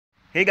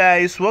Hey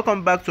guys,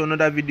 welcome back to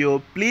another video.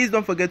 Please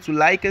don't forget to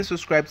like and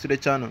subscribe to the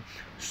channel.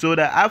 So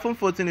the iPhone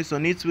 14 is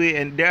on its way,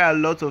 and there are a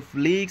lot of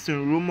leaks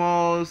and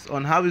rumors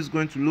on how it's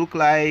going to look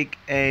like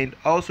and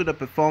also the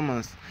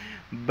performance.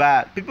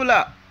 But people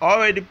are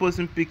already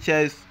posting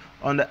pictures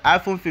on the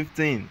iPhone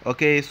 15.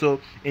 Okay, so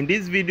in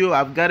this video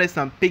I've gathered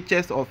some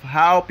pictures of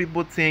how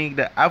people think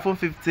the iPhone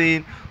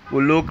 15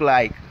 will look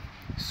like.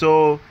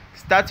 So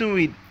starting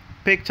with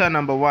picture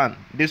number one,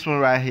 this one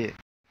right here.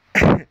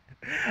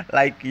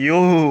 Like,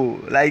 yo,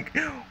 like,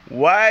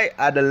 why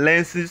are the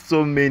lenses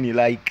so many?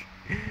 Like,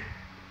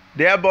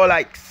 there are about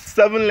like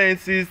 7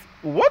 lenses.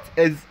 What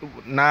is,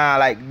 nah,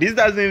 like, this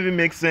doesn't even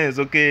make sense.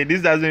 Okay,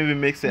 this doesn't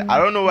even make sense. I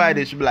don't know why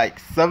there should be like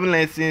 7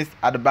 lenses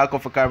at the back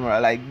of a camera.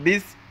 Like,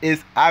 this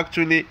is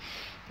actually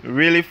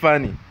really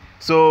funny.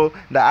 So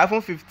the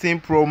iPhone 15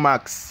 Pro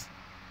Max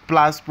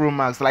Plus Pro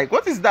Max, like,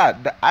 what is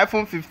that? The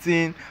iPhone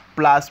 15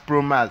 Plus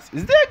Pro Max,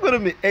 is there gonna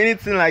be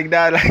anything like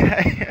that?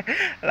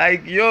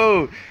 Like,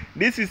 yo,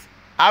 this is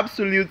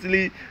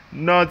absolutely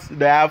not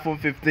the iPhone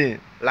 15.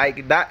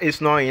 Like, that is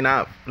not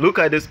enough. Look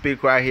at this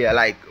pic right here.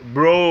 Like,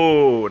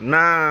 bro,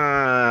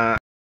 nah.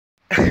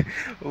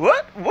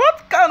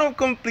 what kind of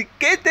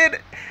complicated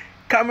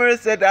camera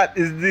setup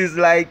is this?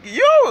 Like,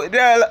 yo,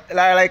 there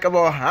are like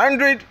about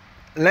 100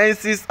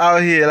 lenses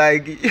out here.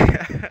 Like,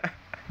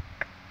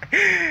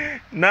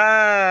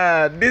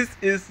 nah, this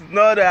is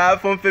not the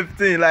iPhone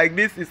 15. Like,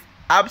 this is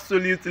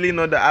absolutely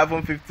not the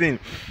iPhone 15.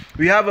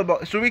 We have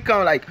about, should we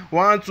count like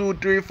 1 2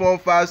 3 4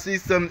 5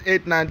 6 7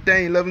 8 9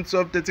 10 11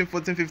 12 13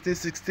 14 15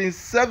 16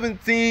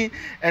 17,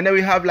 and then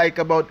we have like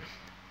about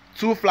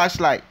 2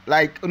 flashlight.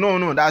 Like,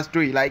 no, that's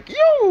 3. Like,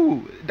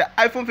 yo, the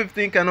iPhone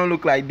 15 cannot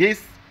look like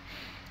this.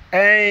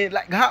 And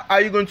like, how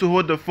are you going to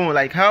hold the phone?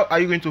 Like, how are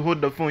you going to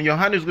hold the phone? Your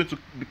hand is going to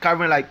be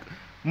covering like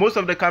most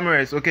of the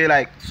cameras. Okay,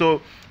 like,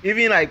 so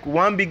even like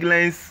one big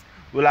lens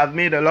will have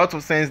made a lot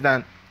of sense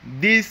than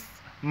this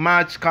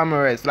much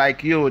cameras.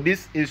 Like, yo,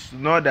 this is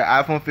not the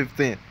iPhone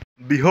 15.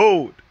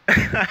 Behold.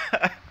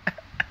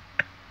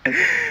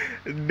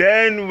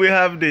 Then we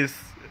have this.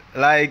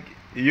 Like,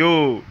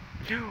 yo,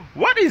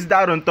 what is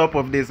that on top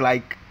of this?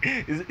 Like,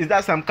 is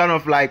that some kind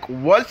of like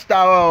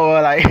watchtower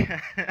or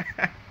like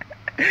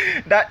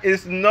that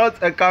is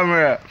not a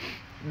camera.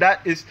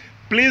 That is,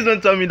 please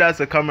don't tell me that's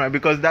a camera,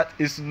 because that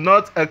is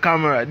not a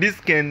camera.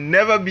 This can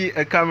never be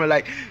a camera.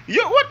 Like,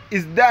 yo, what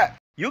is that?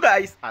 You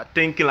guys are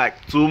thinking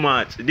like too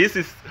much. This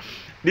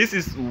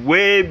is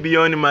way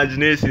beyond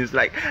imaginations.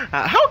 Like,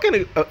 how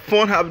can a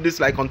phone have this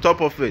like on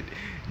top of it?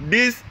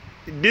 This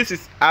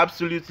is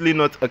absolutely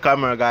not a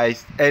camera,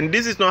 guys, and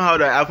this is not how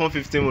the iPhone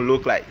 15 will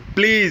look like.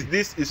 Please,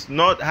 this is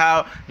not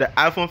how the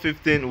iPhone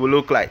 15 will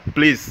look like.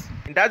 Please.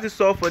 And that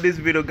is all for this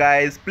video,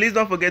 guys. Please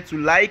don't forget to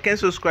like and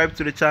subscribe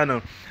to the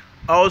channel.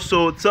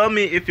 Also, tell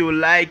me if you would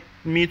like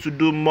me to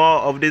do more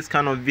of this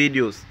kind of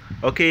videos.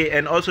 Okay,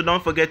 and also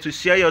don't forget to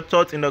share your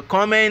thoughts in the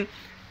comment.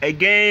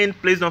 Again,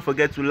 please don't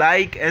forget to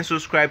like and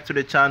subscribe to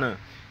the channel.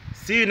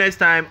 See you next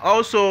time.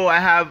 Also, I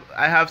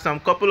have some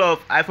couple of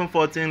iPhone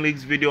 14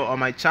 leaks video on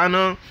my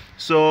channel.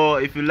 So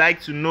if you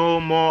like to know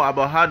more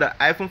about how the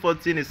iPhone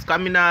 14 is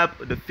coming up,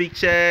 the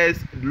features,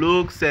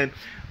 looks, and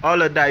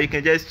all of that, you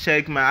can just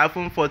check my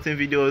iPhone 14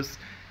 videos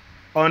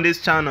on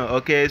this channel.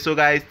 Okay, so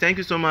guys, thank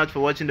you so much for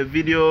watching the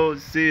video.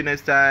 See you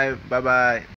next time. Bye bye.